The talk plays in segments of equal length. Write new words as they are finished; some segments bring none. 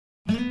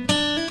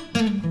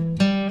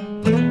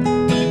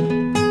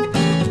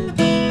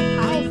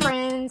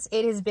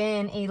it has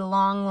been a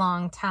long,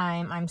 long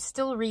time. I'm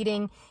still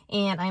reading,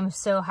 and I'm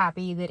so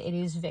happy that it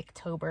is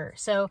Victober.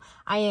 So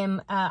I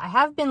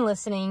have been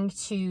listening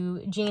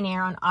to Jane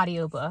Eyre on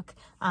audiobook.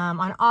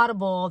 On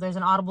Audible, there's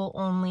an Audible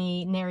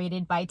only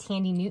narrated by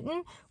Tandy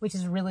Newton, which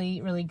is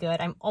really, really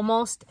good. I'm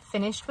almost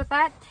finished with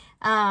that.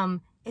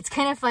 It's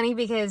kind of funny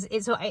because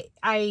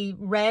I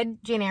read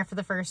Jane Eyre for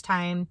the first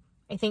time,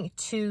 I think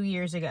 2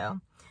 years ago.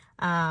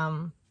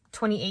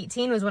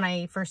 2018 was when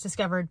I first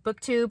discovered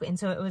BookTube, and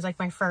so it was like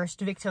my first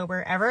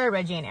Victober ever. I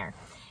read Jane Eyre.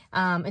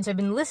 And so I've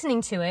been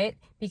listening to it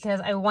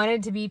because I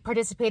wanted to be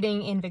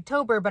participating in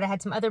Victober, but I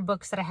had some other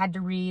books that I had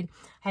to read.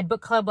 I had book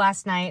club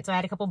last night, so I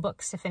had a couple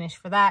books to finish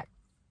for that.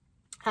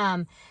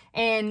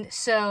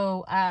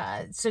 So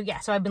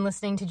I've been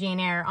listening to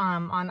Jane Eyre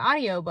on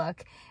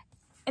audiobook.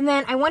 And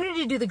then I wanted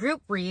to do the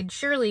group read,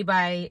 Shirley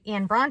by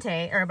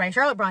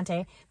Charlotte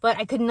Bronte, but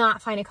I could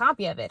not find a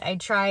copy of it. I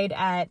tried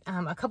at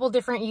a couple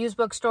different used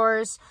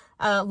bookstores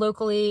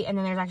locally, and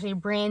then there's actually a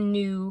brand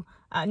new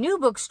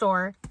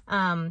bookstore,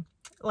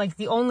 like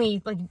the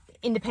only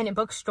independent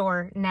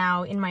bookstore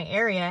now in my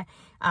area,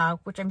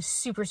 which I'm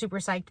super, super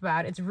psyched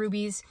about. It's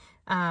Ruby's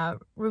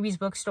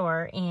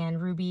bookstore,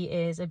 and Ruby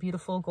is a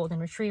beautiful golden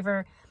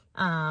retriever,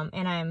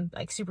 and I'm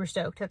like super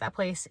stoked that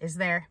place is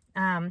there.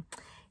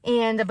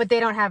 But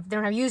they don't have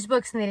used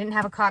books, and they didn't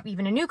have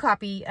even a new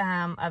copy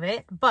of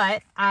it.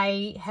 But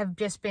I have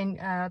just been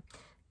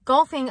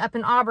golfing up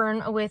in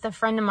Auburn with a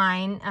friend of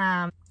mine.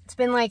 It's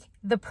been like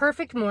the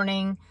perfect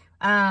morning.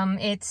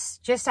 It's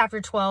just after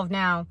 12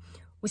 now.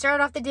 We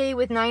started off the day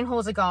with 9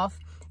 holes of golf,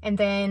 and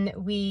then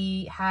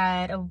we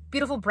had a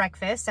beautiful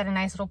breakfast at a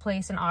nice little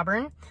place in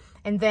Auburn,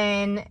 and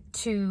then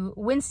to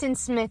Winston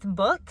Smith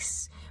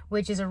Books,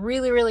 which is a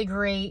really, really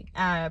great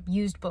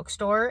used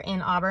bookstore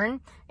in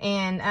Auburn.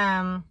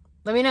 And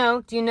let me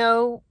know, do you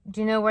know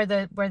where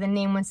the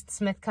name Winston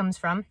Smith comes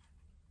from?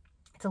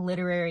 It's a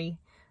literary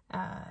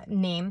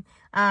name.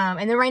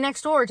 And then right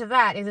next door to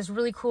that is this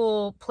really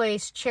cool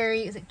place,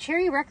 Cherry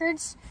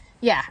Records?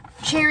 Yeah,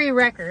 Cherry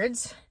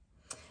Records.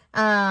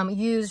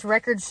 Used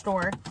record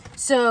store.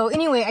 So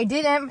anyway, I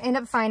did end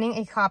up finding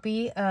a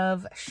copy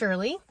of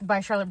Shirley by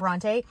Charlotte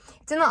Bronte.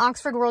 It's in the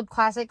Oxford World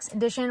Classics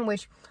edition,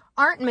 which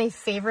aren't my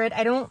favorite.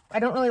 I don't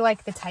really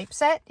like the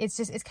typeset.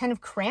 It's kind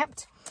of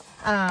cramped.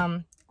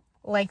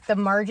 Like the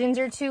margins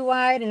are too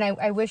wide, and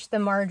I wish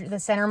the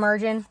center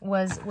margin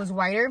was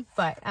wider,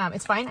 but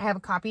it's fine. I have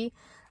a copy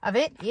of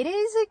it. It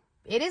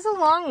is a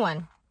long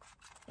one.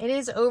 It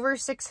is over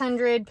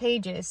 600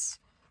 pages.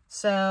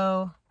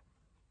 So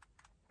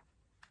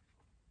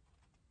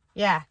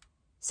yeah,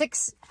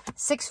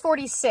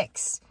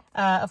 646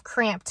 of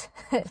cramped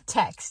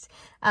text.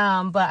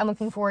 But I'm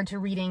looking forward to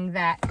reading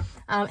that.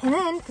 And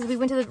then, because we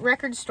went to the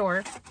record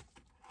store,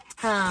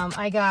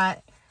 I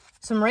got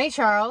some Ray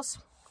Charles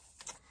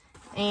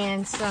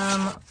and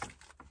some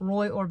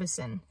Roy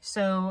Orbison.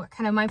 So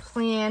kind of my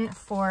plan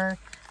for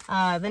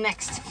the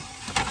next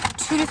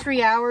 2 to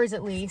 3 hours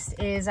at least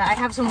is I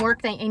have some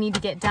work that I need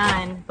to get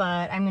done,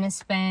 but I'm going to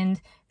spend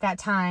that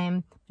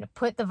time to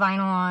put the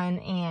vinyl on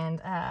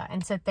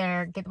and sit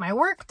there, get my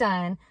work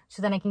done,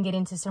 so then I can get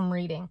into some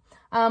reading.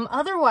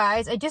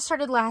 Otherwise, I just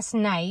started last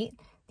night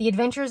The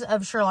Adventures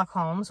of Sherlock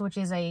Holmes, which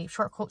is a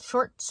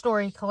short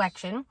story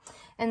collection.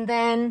 And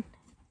then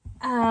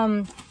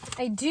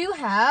I do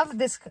have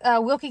this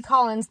Wilkie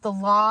Collins, The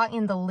Law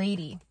and the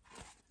Lady,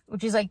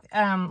 which is like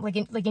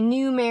a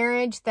new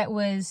marriage that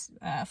was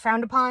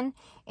frowned upon,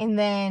 and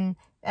then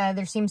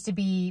there seems to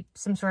be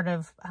some sort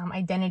of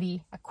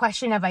a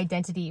question of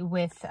identity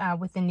with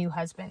the new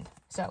husband.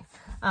 So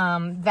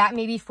that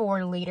may be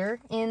for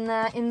later in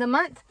the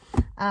month.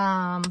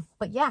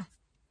 But yeah,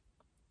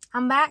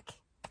 I'm back.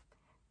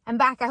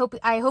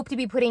 I hope to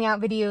be putting out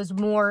videos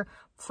more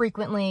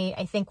frequently.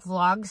 I think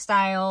vlog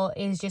style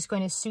is just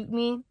going to suit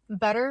me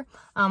better.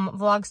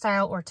 Vlog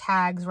style or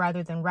tags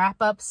rather than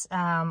wrap-ups.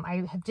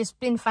 I have just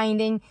been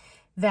finding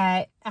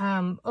that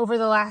over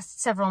the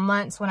last several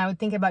months, when I would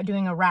think about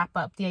doing a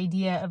wrap-up, the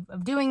idea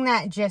of doing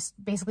that just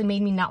basically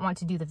made me not want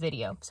to do the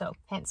video. So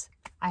hence,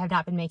 I have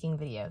not been making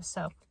videos.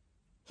 So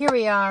here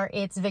we are.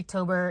 It's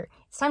Victober.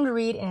 It's time to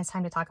read, and it's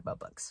time to talk about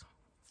books.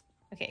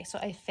 Okay, so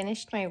I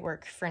finished my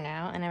work for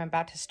now, and I'm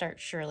about to start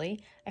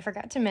Shirley. I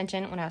forgot to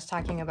mention when I was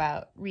talking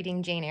about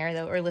reading Jane Eyre,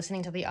 though, or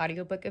listening to the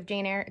audiobook of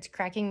Jane Eyre, it's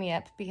cracking me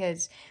up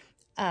because,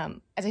 as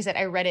I said,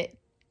 I read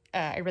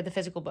the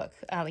physical book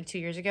like 2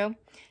 years ago,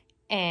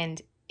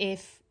 and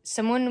if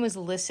someone was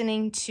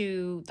listening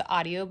to the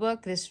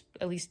audiobook,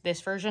 at least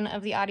this version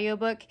of the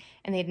audiobook,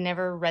 and they'd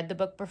never read the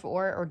book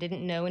before or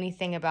didn't know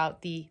anything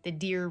about the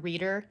Dear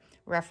Reader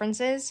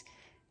references,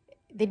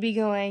 they'd be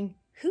going,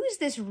 "Who is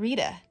this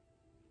Rita?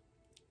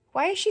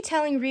 Why is she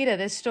telling Rita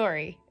this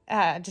story?"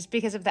 Just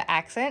because of the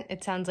accent,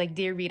 it sounds like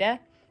Dear Rita.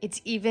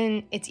 It's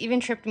even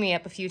tripped me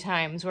up a few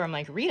times where I'm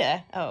like,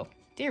 Rita? Oh,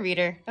 Dear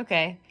Reader.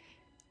 Okay,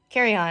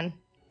 carry on.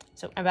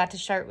 So I'm about to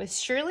start with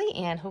Shirley,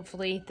 and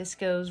hopefully this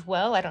goes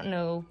well. I don't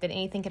know that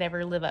anything could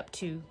ever live up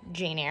to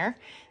Jane Eyre,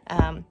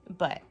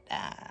 but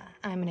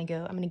I'm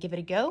gonna give it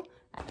a go.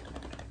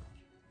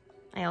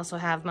 I I also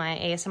have my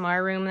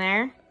ASMR room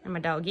there, and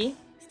my doggy,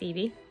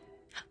 Stevie.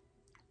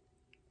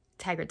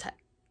 Tiger Tut.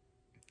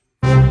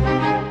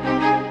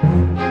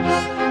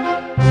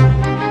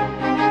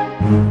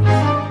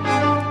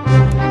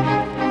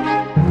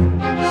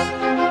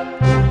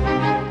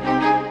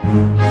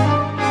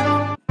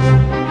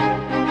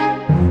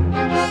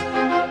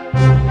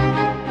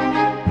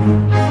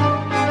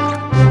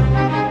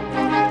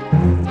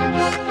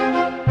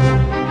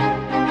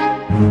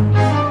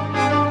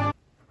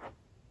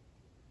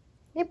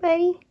 Hey,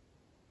 buddy.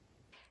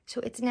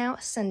 So it's now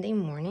Sunday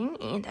morning,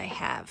 and I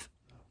have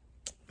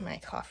my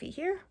coffee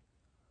here,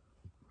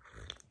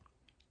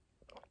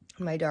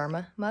 my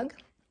Dharma mug.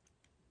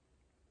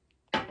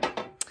 So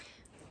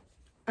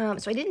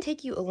I didn't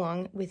take you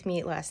along with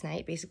me last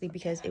night, basically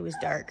because it was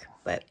dark,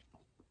 but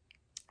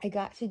I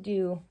got to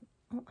do,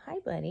 oh, hi,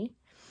 buddy.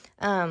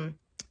 I'm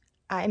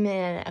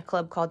in a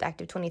club called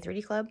Active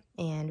 2030 Club,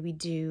 and we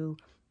do,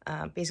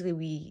 basically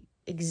we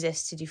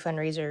exist to do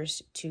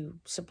fundraisers to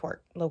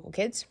support local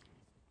kids.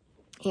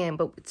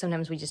 But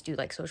sometimes we just do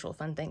like social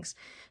fun things.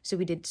 So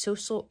we did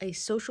a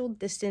social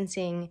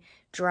distancing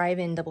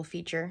drive-in double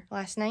feature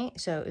last night.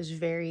 So it was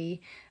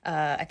very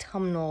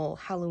autumnal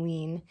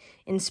Halloween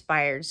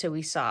inspired. So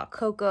we saw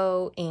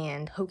Coco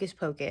and Hocus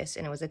Pocus,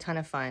 and it was a ton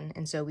of fun.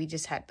 And so we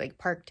just had like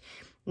parked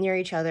near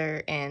each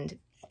other, and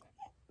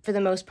for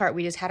the most part,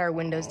 we just had our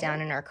windows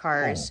down in our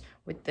cars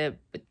with the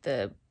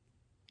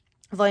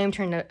volume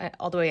turned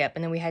all the way up,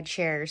 and then we had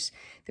chairs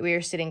that we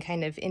were sitting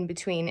kind of in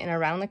between and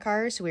around the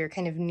cars, so we were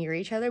kind of near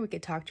each other. We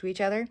could talk to each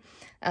other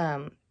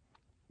and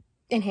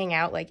hang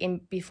out like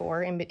in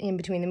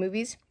between the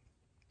movies,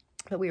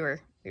 but we were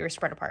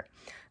spread apart.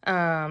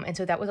 And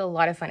so that was a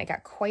lot of fun. It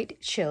got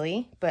quite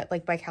chilly, but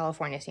like by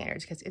California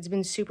standards, because it's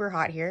been super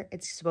hot here.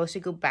 It's supposed to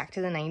go back to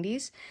the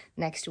 90s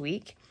next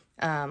week.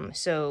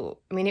 So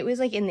I mean, it was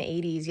like in the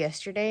 80s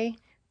yesterday.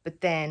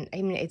 But then,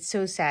 I mean, it's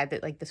so sad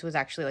that, like, this was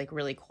actually, like,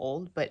 really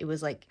cold, but it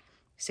was, like,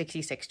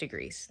 66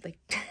 degrees. Like,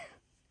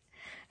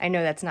 I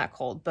know that's not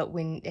cold, but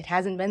when it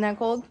hasn't been that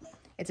cold,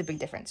 it's a big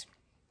difference.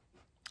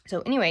 So,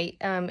 anyway,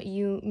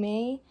 you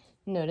may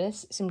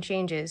notice some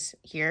changes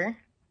here.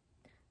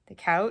 The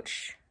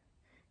couch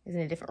is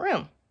in a different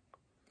room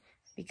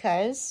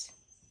because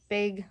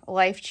big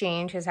life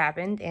change has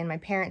happened, and my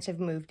parents have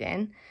moved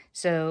in.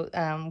 So,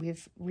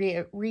 we've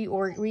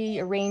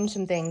rearranged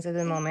some things at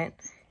the moment,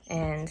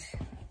 and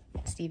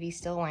Stevie's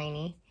still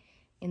whiny,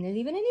 and there's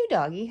even a new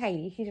doggy,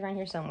 Heidi. She's around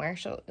here somewhere,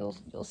 so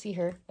you'll see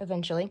her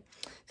eventually.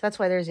 So that's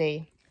why there's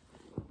a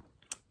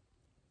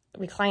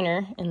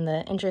recliner in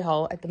the entry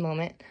hall at the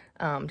moment,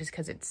 just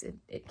because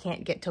it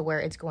can't get to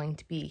where it's going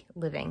to be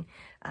living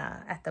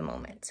at the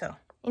moment. So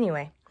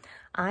anyway,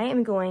 I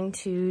am going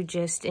to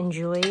just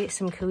enjoy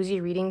some cozy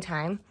reading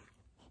time.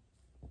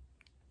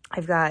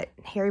 I've got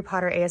Harry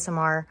Potter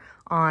ASMR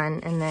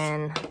on, and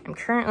then I'm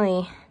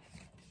currently...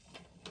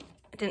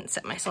 didn't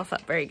set myself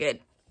up very good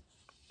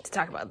to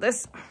talk about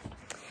this.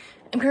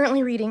 I'm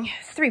currently reading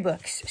 3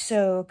 books,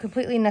 so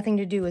completely nothing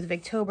to do with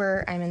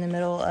Victober. I'm in the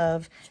middle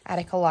of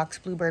Attika Locke's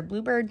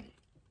Bluebird,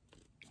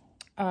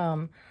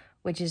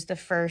 which is the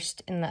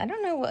first in the, I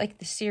don't know what like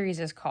the series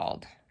is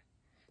called.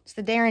 It's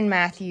the Darren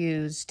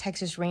Matthews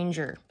Texas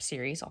Ranger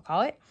series, I'll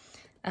call it.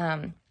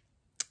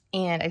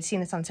 And I'd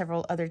seen this on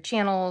several other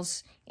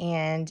channels,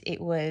 and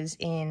it was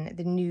in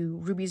the new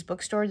Ruby's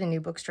bookstore, the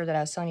new bookstore that I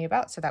was telling you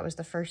about. So that was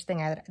the first thing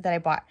that I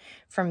bought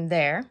from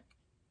there.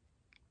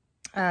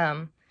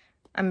 I'm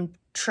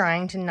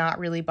trying to not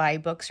really buy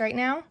books right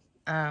now.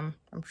 I'm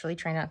really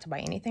trying not to buy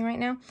anything right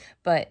now,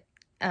 but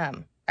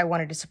I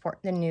wanted to support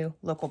the new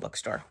local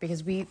bookstore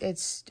because we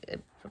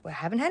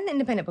haven't had an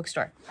independent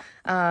bookstore.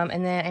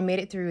 And then I made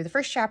it through the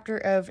first chapter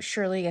of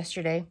Shirley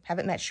yesterday.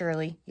 Haven't met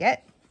Shirley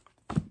yet.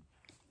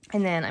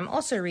 And then I'm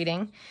also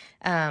reading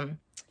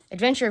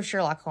Adventures of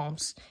Sherlock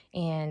Holmes.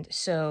 And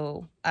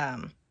so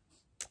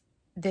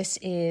this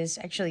is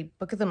actually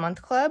Book of the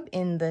Month Club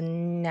in the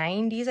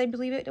 90s, I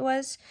believe it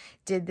was,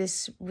 did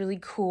this really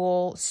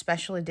cool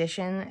special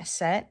edition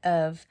set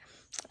of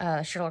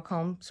Sherlock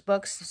Holmes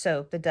books.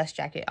 So the dust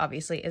jacket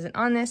obviously isn't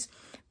on this,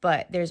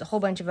 but there's a whole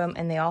bunch of them,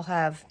 and they all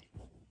have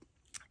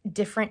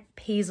different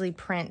paisley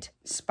print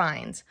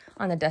spines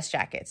on the dust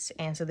jackets.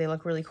 And so they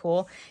look really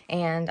cool.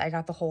 And I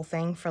got the whole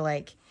thing for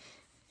like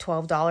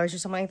 $12 or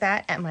something like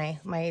that at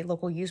my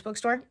local used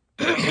bookstore.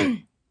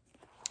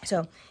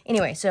 So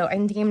anyway, so I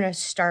think I'm going to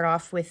start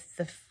off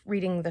with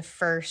reading the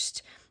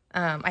first,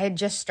 I had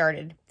just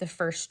started the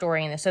first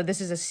story in this. So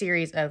this is a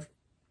series of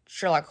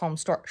Sherlock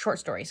Holmes short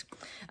stories.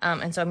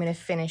 And so I'm going to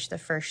finish the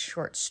first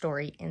short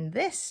story in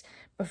this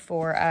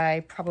before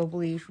I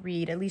probably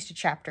read at least a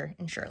chapter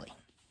in Shirley.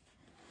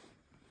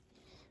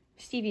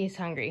 Stevie is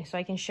hungry, so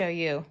I can show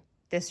you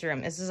this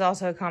room. This is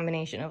also a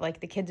combination of like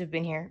the kids have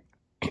been here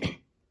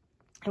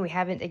and we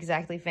haven't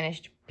exactly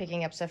finished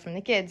picking up stuff from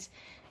the kids.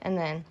 And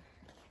then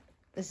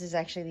this is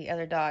actually the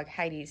other dog,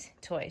 Heidi's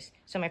toys.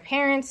 So my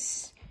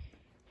parents'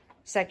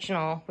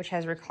 sectional, which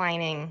has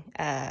reclining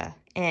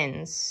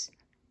ends,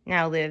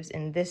 now lives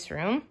in this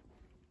room.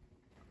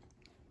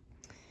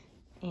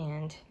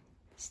 And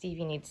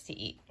Stevie needs to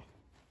eat.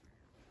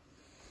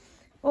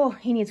 Oh,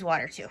 he needs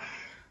water too.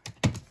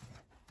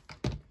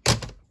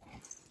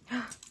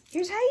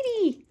 Here's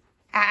Heidi.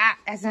 Ah,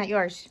 that's not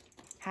yours.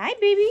 Hi,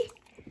 baby.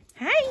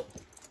 Hi.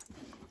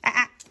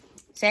 Ah,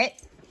 sit.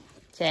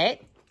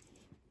 Sit.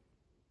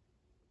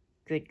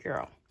 Good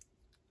girl.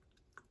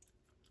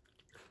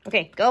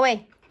 Okay, go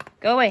away.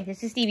 Go away.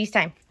 This is Stevie's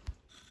time.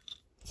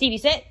 Stevie,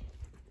 sit.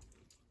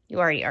 You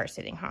already are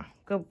sitting, huh?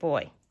 Good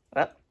boy.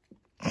 Oh.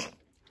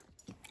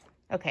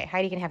 Okay,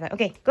 Heidi can have that.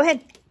 Okay, go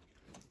ahead.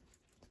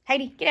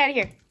 Heidi, get out of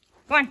here.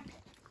 Come on.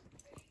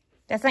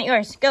 That's not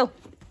yours. Go.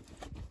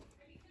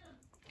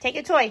 Take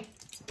a toy.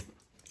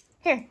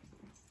 Here.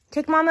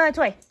 Take Mama a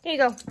toy. Here you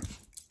go.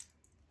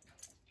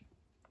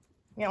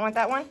 You don't want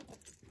that one?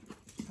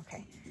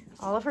 Okay.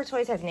 All of her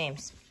toys have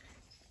names.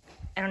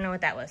 I don't know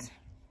what that was.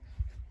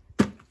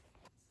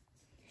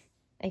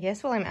 I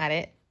guess while I'm at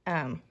it,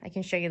 I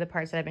can show you the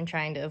parts that I've been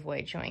trying to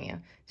avoid showing you.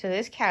 So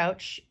this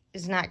couch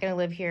is not going to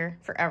live here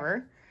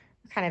forever.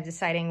 I'm kind of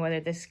deciding whether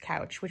this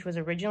couch, which was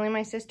originally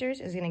my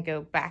sister's, is going to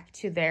go back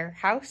to their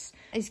house.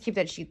 I just keep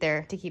that sheet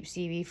there to keep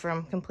Stevie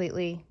from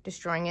completely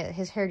destroying it.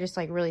 His hair just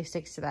like really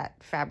sticks to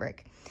that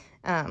fabric.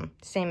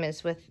 Same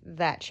as with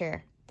that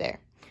chair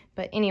there.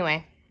 But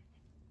anyway,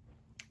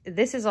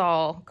 this is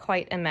all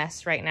quite a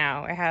mess right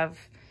now. I have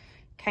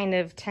kind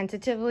of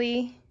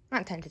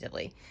not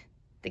tentatively,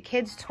 the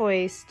kids'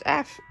 toy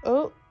stuff.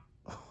 Oh.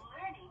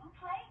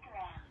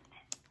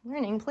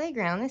 Learning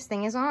playground. This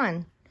thing is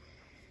on.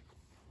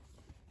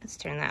 Let's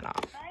turn that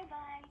off.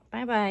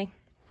 Bye-bye. Bye-bye.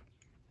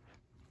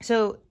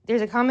 So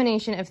there's a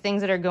combination of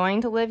things that are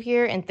going to live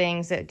here and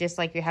things that just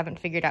like you haven't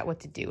figured out what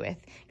to do with,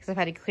 because I've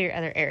had to clear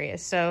other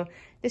areas. So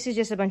this is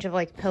just a bunch of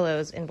like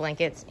pillows and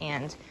blankets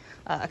and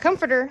a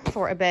comforter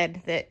for a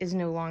bed that is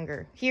no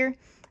longer here.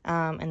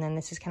 And then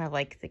this is kind of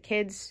like the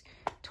kids'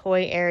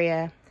 toy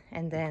area.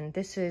 And then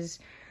this is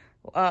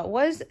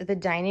was the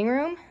dining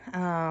room.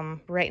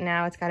 Right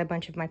now it's got a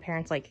bunch of my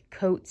parents' like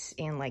coats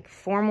and like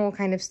formal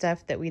kind of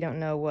stuff that we don't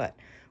know what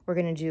we're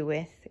gonna do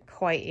with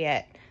quite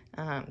yet.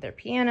 Their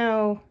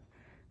piano,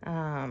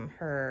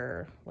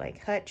 her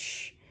like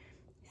hutch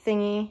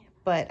thingy.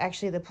 But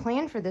actually the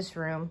plan for this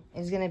room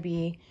is gonna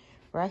be,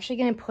 we're actually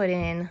gonna put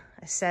in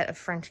a set of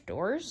French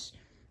doors.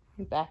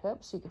 Back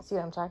up so you can see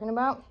what I'm talking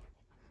about.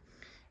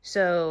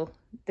 So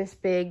this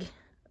big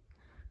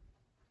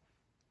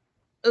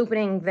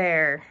opening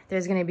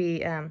there's going to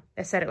be a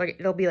set of, like,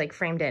 it'll be like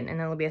framed in, and then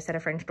there'll be a set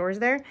of French doors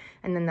there,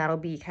 and then that'll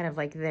be kind of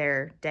like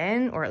their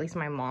den, or at least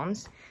my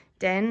mom's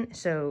den,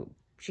 so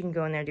she can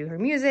go in there, do her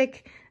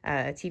music.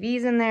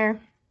 TV's in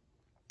there,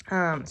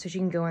 so she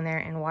can go in there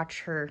and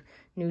watch her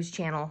news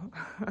channel,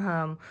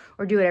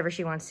 or do whatever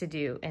she wants to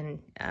do, and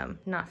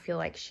not feel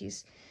like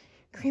she's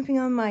cramping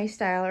on my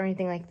style or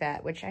anything like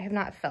that, which I have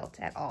not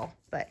felt at all.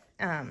 But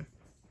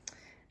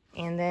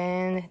and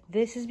then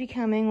this is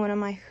becoming one of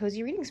my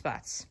cozy reading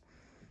spots.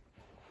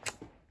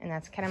 And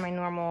that's kind of my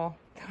normal,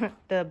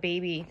 the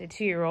baby, the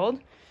 2-year-old,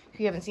 who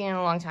you haven't seen in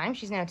a long time,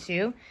 she's now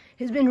 2,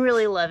 has been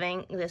really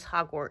loving this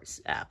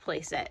Hogwarts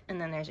play set.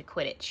 And then there's a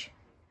Quidditch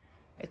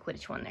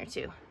one there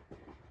too.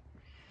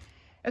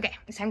 Okay,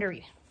 it's time to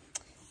read.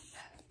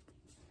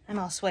 I'm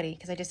all sweaty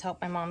because I just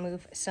helped my mom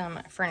move some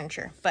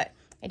furniture. But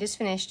I just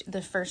finished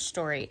the first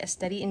story, A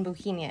Study in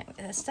Bohemia.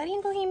 A Study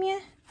in Bohemia?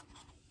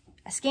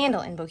 A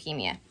Scandal in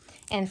Bohemia.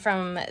 And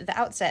from the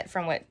outset,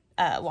 from what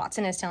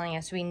Watson is telling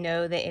us, we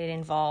know that it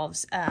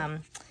involves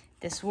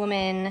this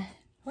woman.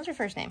 What's her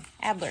first name?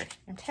 Adler.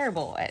 I'm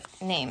terrible at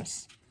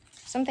names.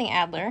 Something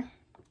Adler.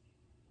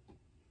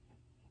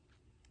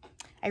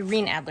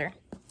 Irene Adler.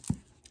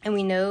 And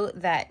we know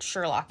that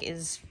Sherlock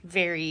is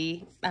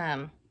very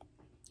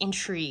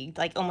intrigued,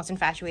 like almost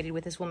infatuated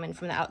with this woman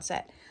from the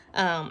outset.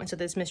 And so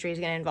this mystery is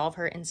going to involve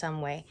her in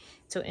some way.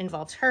 So it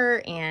involves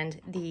her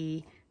and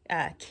the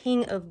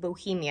King of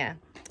Bohemia.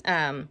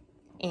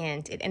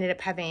 And it ended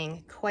up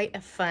having quite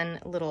a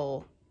fun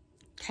little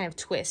kind of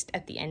twist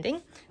at the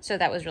ending. So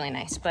that was really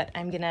nice. But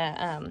I'm going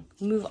to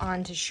move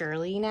on to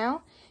Shirley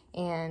now.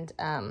 And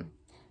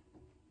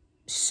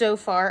so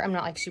far, I'm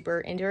not like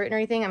super into it or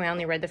anything. I mean, I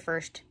only read the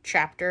first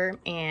chapter,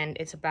 and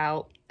it's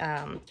about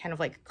kind of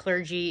like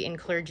clergy in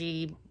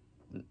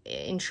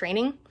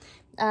training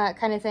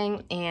kind of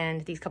thing.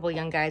 And these couple of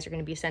young guys are going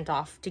to be sent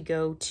off to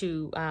go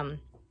to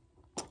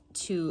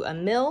a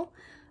mill.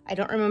 I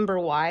don't remember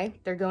why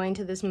they're going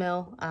to this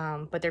mill,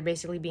 but they're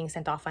basically being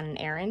sent off on an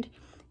errand.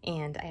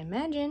 And I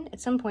imagine at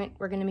some point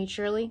we're going to meet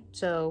Shirley.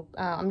 So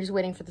I'm just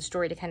waiting for the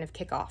story to kind of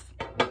kick off.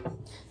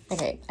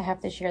 Okay, I have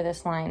to share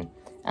this line.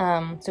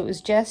 So it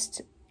was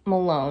just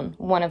Malone,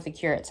 one of the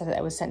curates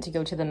that was sent to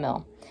go to the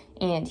mill.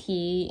 And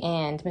he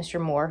and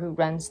Mr. Moore, who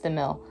runs the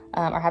mill,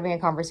 are having a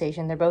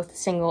conversation. They're both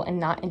single and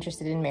not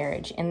interested in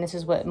marriage. And this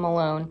is what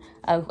Malone,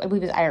 I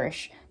believe is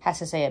Irish, has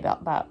to say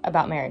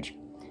about marriage.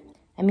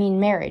 I mean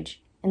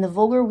marriage, in the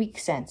vulgar weak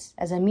sense,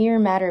 as a mere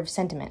matter of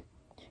sentiment.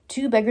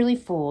 2 beggarly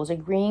fools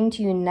agreeing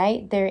to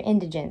unite their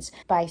indigence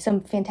by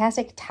some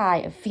fantastic tie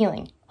of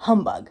feeling.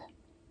 Humbug.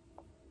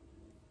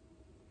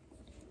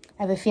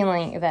 I have a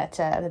feeling that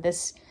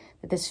this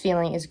that this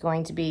feeling is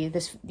going to be,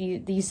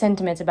 these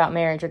sentiments about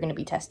marriage are going to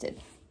be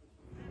tested.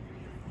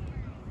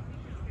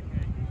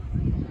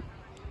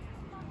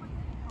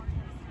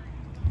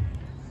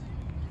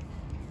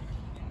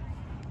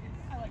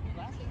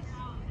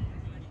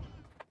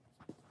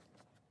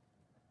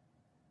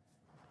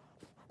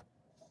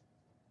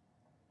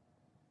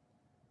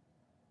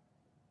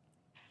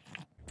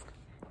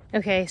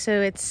 Okay,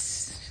 so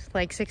it's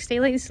like 6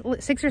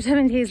 or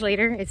 7 days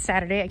later. It's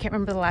Saturday. I can't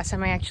remember the last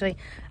time I actually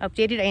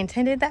updated. I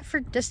intended that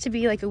for just to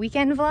be like a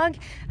weekend vlog,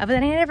 but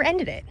then I never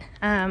ended it.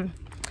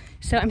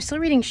 So I'm still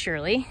reading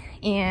Shirley,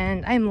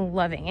 and I'm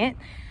loving it.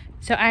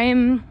 So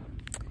I'm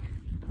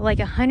like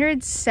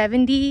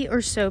 170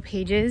 or so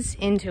pages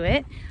into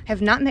it. I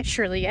have not met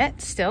Shirley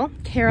yet, still.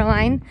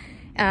 Caroline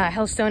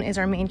Helstone is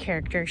our main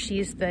character.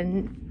 She's the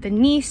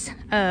niece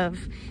of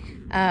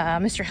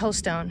Mr.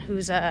 Helstone,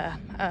 who's a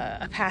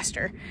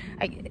pastor.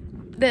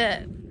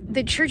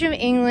 The Church of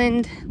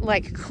England,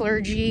 like,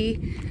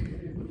 clergy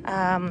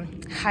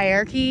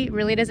hierarchy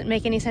really doesn't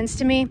make any sense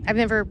to me. I've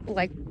never,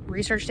 like,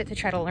 researched it to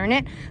try to learn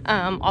it.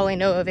 All I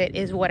know of it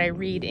is what I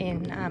read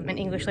in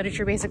English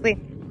literature, basically.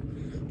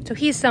 So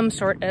he's some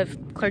sort of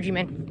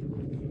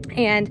clergyman.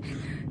 And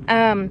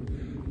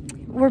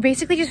we're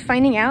basically just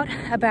finding out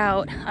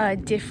about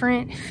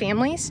different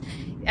families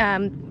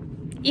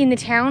in the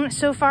town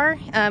so far,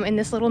 in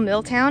this little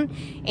mill town.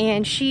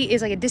 And she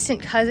is like a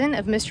distant cousin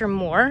of Mr.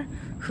 Moore,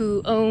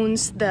 who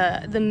owns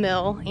the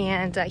mill,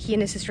 and he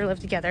and his sister live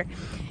together.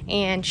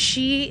 And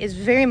she is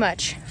very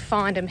much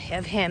fond of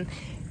him,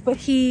 but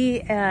he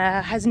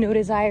has no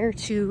desire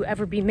to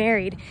ever be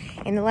married.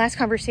 And the last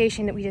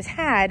conversation that we just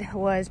had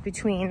was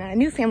between a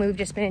new family we've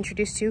just been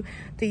introduced to,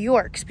 the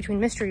Yorks, between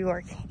Mr.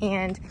 York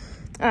and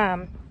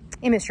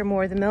Mr.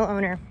 Moore, the mill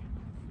owner.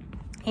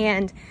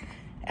 And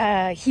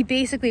he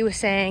basically was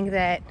saying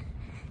that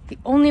the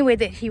only way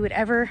that he would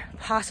ever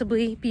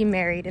possibly be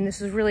married, and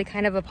this was really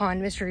kind of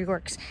upon Mr.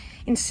 York's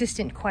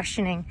insistent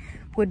questioning,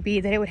 would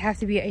be that it would have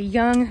to be a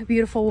young,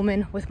 beautiful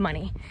woman with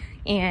money.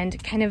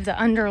 And kind of the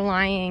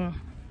underlying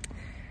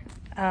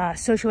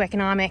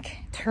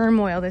socioeconomic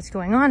turmoil that's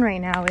going on right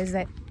now is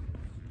that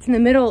it's in the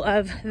middle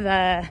of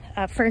the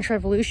French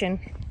Revolution,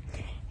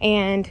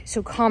 and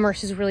so commerce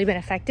has really been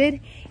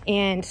affected.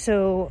 And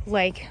so,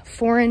 like,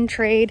 foreign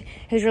trade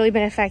has really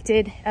been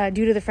affected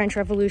due to the French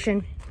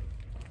Revolution.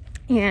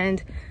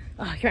 And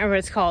I can't remember what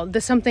it's called,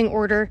 the something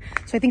order.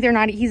 So I think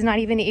he's not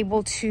even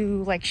able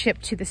to, like, ship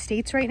to the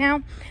States right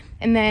now.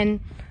 And then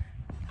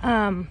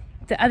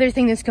the other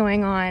thing that's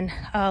going on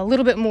a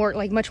little bit more,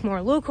 like much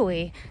more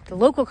locally, the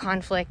local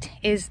conflict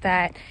is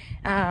that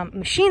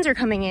machines are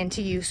coming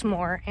into use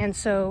more. And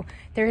so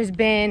there has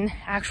been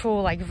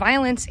actual, like,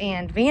 violence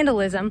and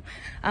vandalism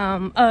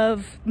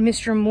of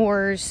Mr.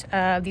 Moore's,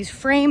 these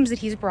frames that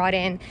he's brought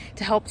in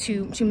to help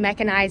to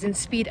mechanize and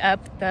speed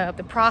up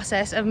the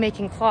process of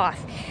making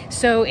cloth.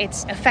 So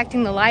it's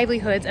affecting the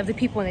livelihoods of the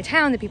people in the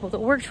town, the people that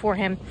worked for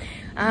him.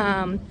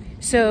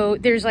 So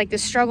there's like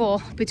this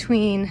struggle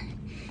between,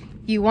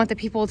 you want the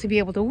people to be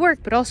able to work,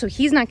 but also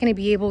he's not going to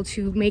be able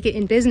to make it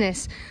in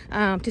business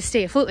to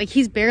stay afloat. Like,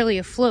 he's barely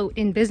afloat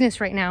in business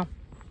right now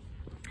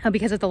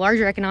because of the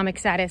larger economic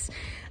status.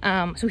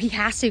 So he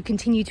has to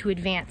continue to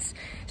advance.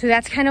 So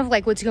that's kind of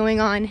like what's going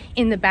on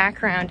in the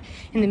background.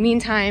 In the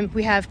meantime,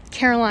 we have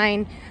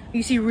Caroline,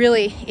 you see,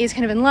 really is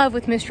kind of in love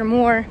with Mr.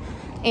 Moore,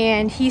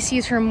 and he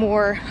sees her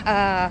more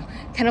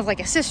kind of like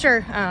a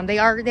sister.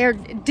 They're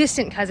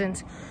distant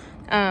cousins.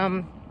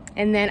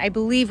 And then I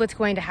believe what's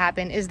going to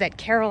happen is that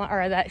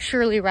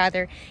Shirley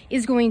rather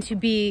is going to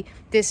be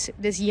this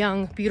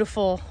young,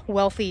 beautiful,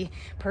 wealthy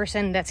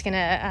person that's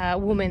gonna,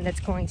 woman that's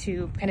going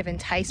to kind of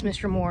entice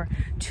Mr. Moore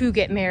to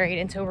get married.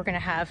 And so we're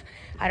gonna have,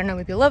 I don't know,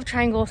 maybe a love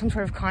triangle, some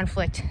sort of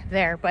conflict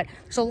there. But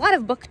there's a lot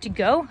of book to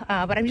go,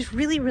 but I'm just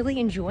really, really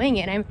enjoying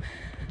it.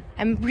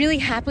 I'm really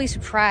happily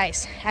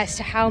surprised as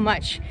to how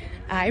much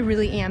I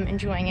really am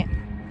enjoying it.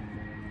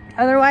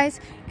 Otherwise,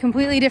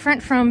 completely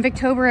different from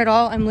Victober at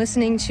all. I'm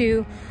listening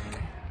to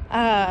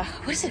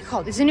what is it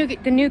called? It's the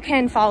new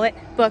Ken Follett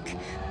book.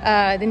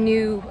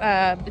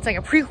 It's like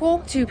a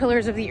prequel to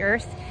Pillars of the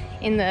Earth.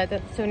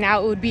 So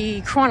now it would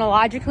be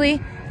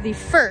chronologically the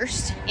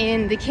first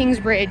in the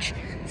Kingsbridge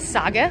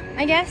saga,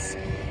 I guess.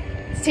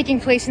 It's taking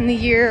place in the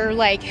year,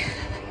 like,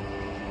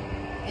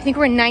 I think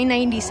we're in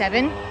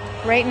 997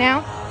 right now,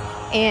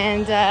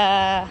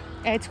 and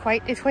it's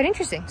quite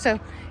interesting. So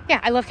yeah,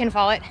 I love Ken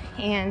Follett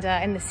and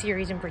the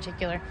series in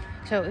particular.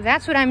 So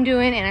that's what I'm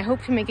doing, and I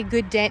hope to make a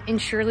good dent in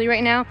Shirley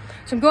right now.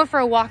 So I'm going for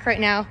a walk right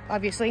now,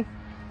 obviously.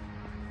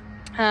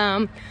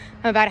 I'm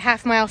about a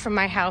half mile from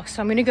my house,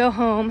 so I'm gonna go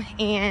home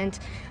and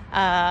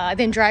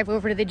then drive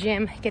over to the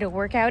gym, get a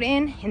workout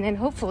in, and then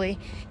hopefully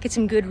get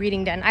some good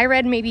reading done. I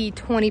read maybe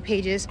 20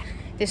 pages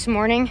this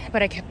morning,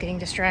 but I kept getting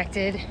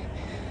distracted.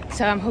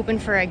 So I'm hoping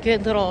for a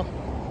good little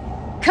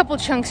couple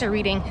chunks of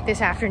reading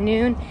this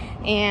afternoon,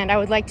 and I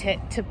would like to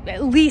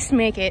at least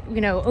make it,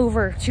 you know,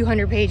 over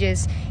 200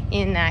 pages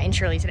in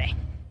Shirley today.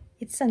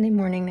 It's Sunday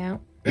morning now.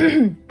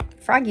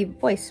 Froggy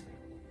voice.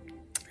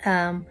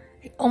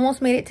 I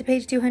almost made it to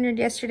page 200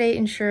 yesterday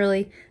in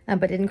Shirley,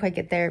 but didn't quite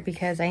get there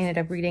because I ended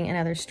up reading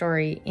another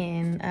story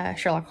in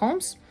Sherlock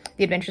Holmes,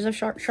 The Adventures of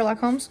Sherlock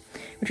Holmes,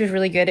 which was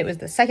really good. It was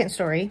the second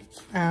story.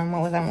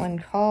 What was that one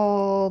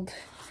called?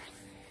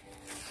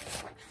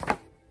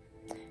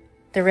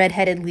 The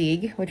Red-Headed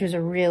League, which was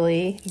a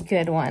really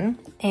good one.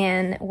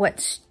 And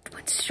what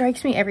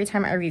strikes me every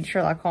time I read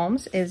Sherlock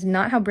Holmes is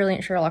not how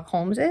brilliant Sherlock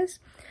Holmes is,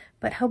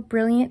 but how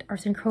brilliant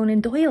Arthur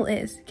Conan Doyle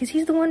is, because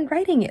he's the one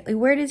writing it. Like,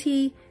 where does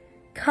he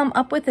come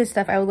up with this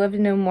stuff? I would love to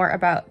know more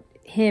about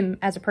him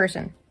as a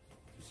person.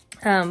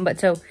 But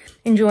so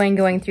enjoying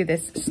going through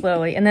this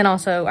slowly. And then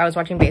also I was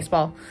watching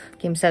baseball,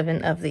 game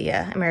 7 of the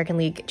American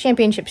League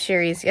Championship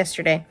Series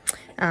yesterday.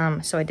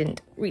 So I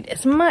didn't read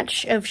as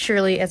much of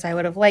Shirley as I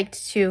would have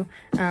liked to,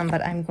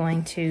 but I'm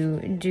going to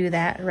do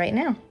that right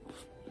now.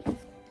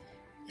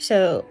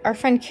 So our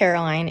friend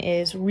Caroline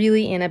is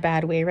really in a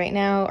bad way right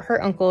now.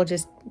 Her uncle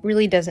just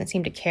really doesn't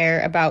seem to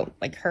care about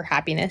like her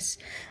happiness.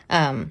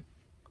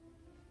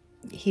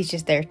 He's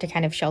just there to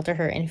kind of shelter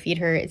her and feed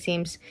her, it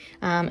seems,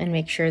 and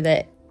make sure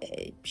that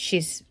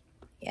she's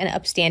an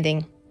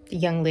upstanding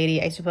young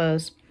lady, I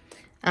suppose.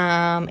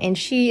 And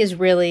she is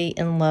really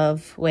in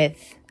love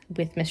with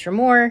Mr.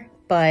 Moore,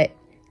 but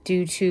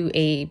due to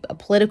a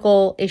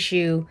political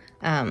issue,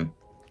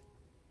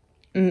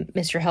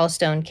 Mr.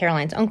 Hellstone,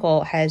 Caroline's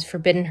uncle, has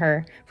forbidden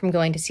her from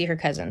going to see her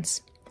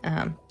cousins,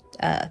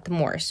 the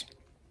Moores.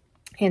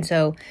 And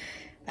so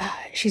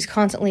she's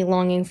constantly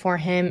longing for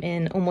him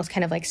and almost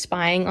kind of like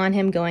spying on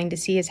him, going to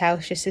see his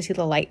house just to see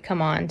the light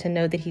come on, to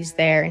know that he's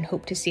there and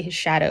hope to see his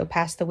shadow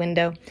past the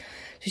window.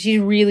 So she's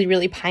really,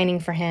 really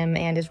pining for him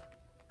and is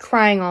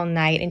crying all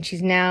night. And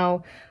she's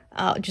now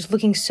just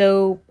looking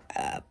so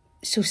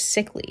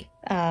sickly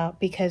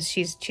because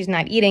she's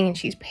not eating and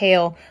she's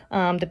pale.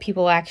 The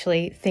people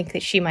actually think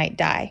that she might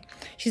die.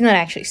 She's not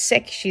actually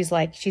sick. She's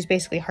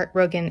basically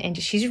heartbroken and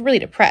she's really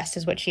depressed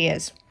is what she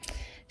is.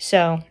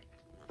 So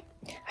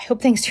I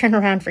hope things turn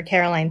around for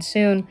Caroline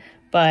soon,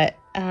 but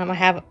I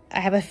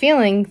have a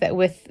feeling that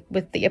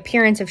with the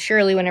appearance of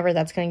Shirley, whenever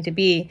that's going to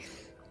be,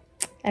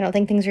 I don't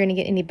think things are going to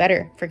get any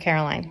better for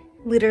Caroline.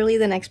 Literally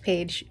the next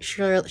page,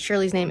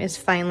 Shirley's name is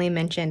finally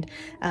mentioned.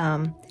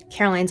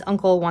 Caroline's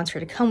uncle wants her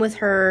to come with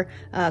her,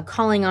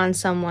 calling on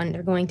someone.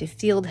 They're going to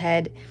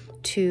Fieldhead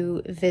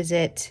to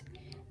visit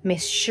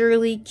Miss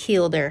Shirley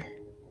Keelder.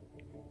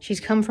 She's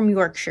come from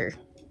Yorkshire.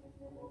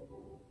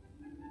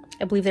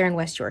 I believe they're in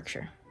West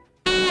Yorkshire.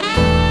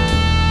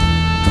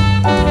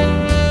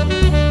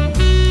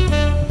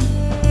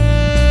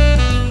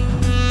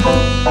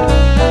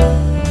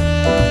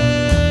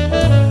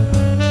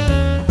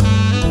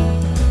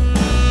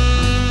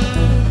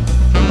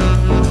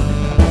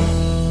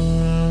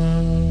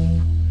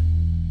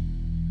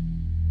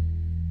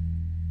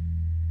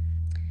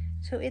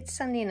 So it's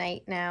Sunday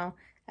night now.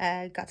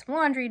 Got some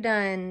laundry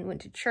done,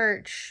 went to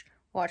church,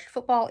 watched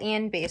football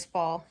and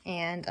baseball,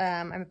 and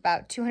I'm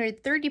about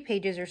 230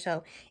 pages or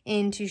so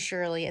into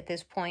Shirley at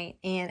this point,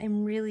 and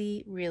I'm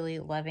really, really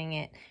loving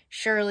it.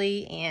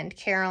 Shirley and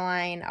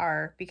Caroline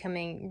are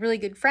becoming really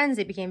good friends.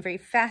 They became very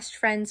fast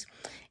friends,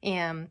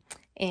 and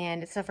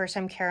it's the first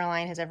time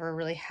Caroline has ever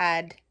really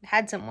had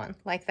someone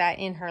like that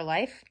in her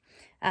life.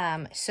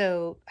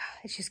 So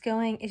it's just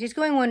going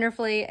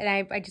wonderfully, and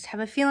I just have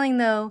a feeling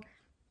though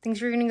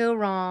things are going to go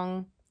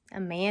wrong. A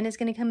man is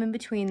going to come in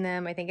between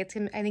them. I think it's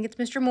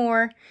Mr.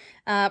 Moore,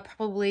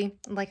 probably,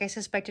 like I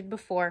suspected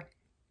before.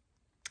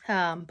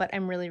 But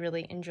I'm really,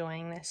 really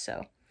enjoying this.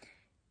 So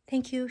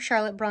thank you,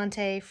 Charlotte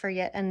Bronte, for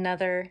yet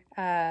another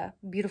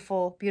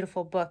beautiful,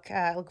 beautiful book.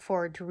 I look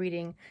forward to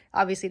reading,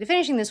 obviously, to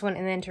finishing this one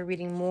and then to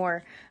reading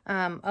more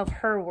of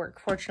her work.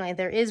 Fortunately,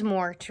 there is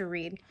more to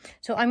read.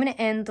 So I'm going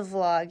to end the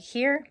vlog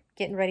here.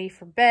 Getting ready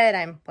for bed.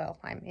 I'm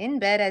in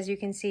bed, as you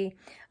can see.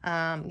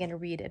 I'm going to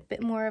read a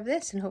bit more of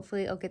this, and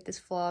hopefully I'll get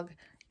this vlog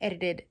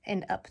edited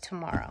and up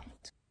tomorrow.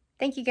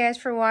 Thank you guys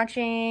for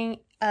watching.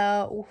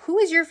 Who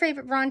is your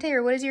favorite Bronte,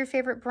 or what is your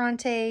favorite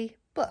Bronte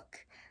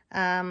book?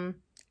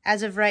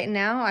 As of right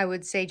now, I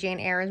would say Jane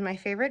Eyre is my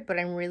favorite, but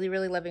I'm really,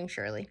 really loving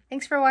Shirley.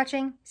 Thanks for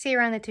watching. See you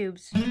around the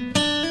tubes.